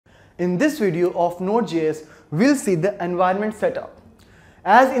In this video of Node.js, we'll see the environment setup.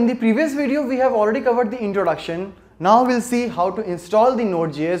 As in the previous video, we have already covered the introduction. Now we'll see how to install the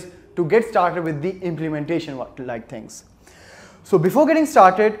Node.js to get started with the implementation like things. So before getting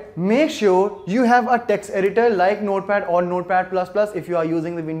started, make sure you have a text editor like Notepad or Notepad++ if you are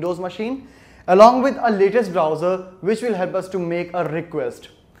using the Windows machine, along with a latest browser which will help us to make a request.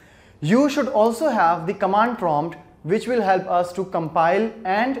 You should also have the command prompt which will help us to compile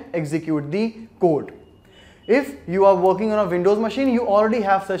and execute the code. If you are working on a Windows machine, you already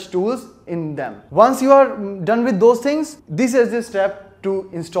have such tools in them. Once you are done with those things, this is the step to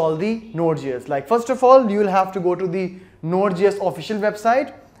install the Node.js. Like first of all, you will have to go to the Node.js official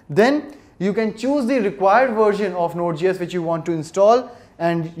website. Then you can choose the required version of Node.js which you want to install,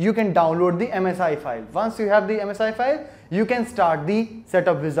 and you can download the MSI file. Once you have the MSI file, you can start the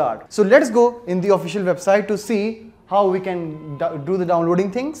setup wizard. So let's go in the official website to see how we can do the downloading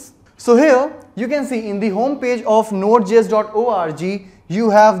things. So here you can see in the home page of nodejs.org, you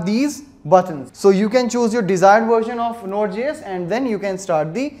have these buttons. So you can choose your desired version of Node.js and then you can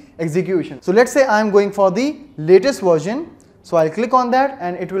start the execution. So let's say I'm going for the latest version. So I'll click on that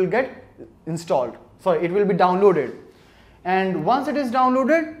and it will get installed. Sorry, it will be downloaded. And once it is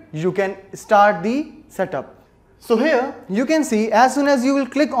downloaded, you can start the setup. So here you can see, as soon as you will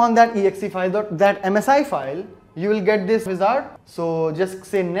click on that exe file, that MSI file, you will get this wizard. So just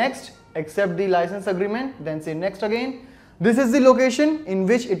say next, accept the license agreement, then say next again. This is the location in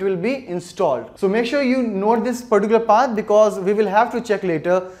which it will be installed. So make sure you note this particular path because we will have to check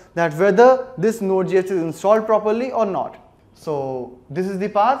later that whether this Node.js is installed properly or not. So this is the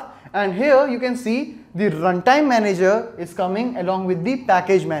path, and here you can see the runtime manager is coming along with the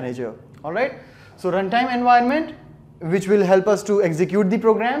package manager. Alright, so runtime environment which will help us to execute the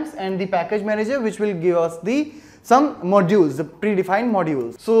programs, and the package manager which will give us some modules, the predefined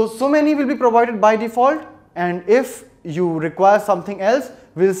modules. So many will be provided by default, and if you require something else,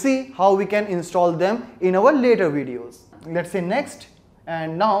 we'll see how we can install them in our later videos. Let's say next,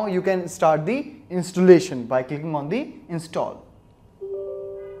 and now you can start the installation by clicking on the install.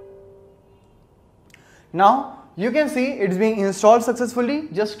 Now you can see it's being installed successfully.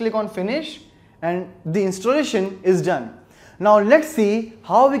 Just click on finish and the installation is done. Now let's see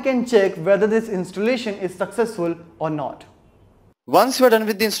how we can check whether this installation is successful or not. Once you are done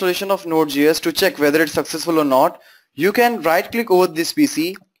with the installation of Node.js, to check whether it's successful or not, you can right click over this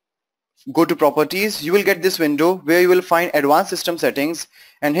PC, go to properties, you will get this window where you will find advanced system settings,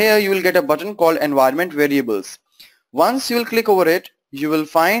 and here you will get a button called environment variables. Once you will click over it, you will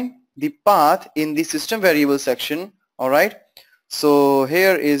find the path in the system variables section. Alright, so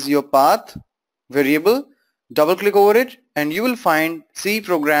here is your path variable. Double click over it and you will find C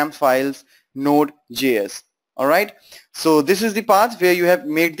program files node.js. Alright, so this is the path where you have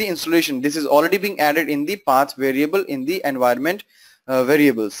made the installation. This is already being added in the path variable in the environment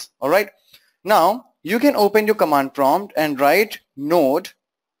variables. Alright, now you can open your command prompt and write node.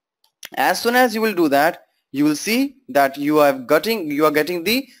 As soon as you will do that, you will see that you are getting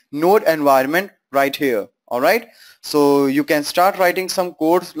the node environment right here. Alright, so you can start writing some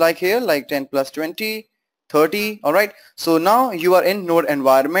codes like here, like 10 plus 20, 30. Alright, so now you are in node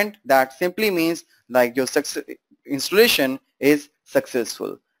environment. That simply means like your installation is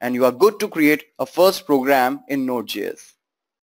successful and you are good to create a first program in Node.js.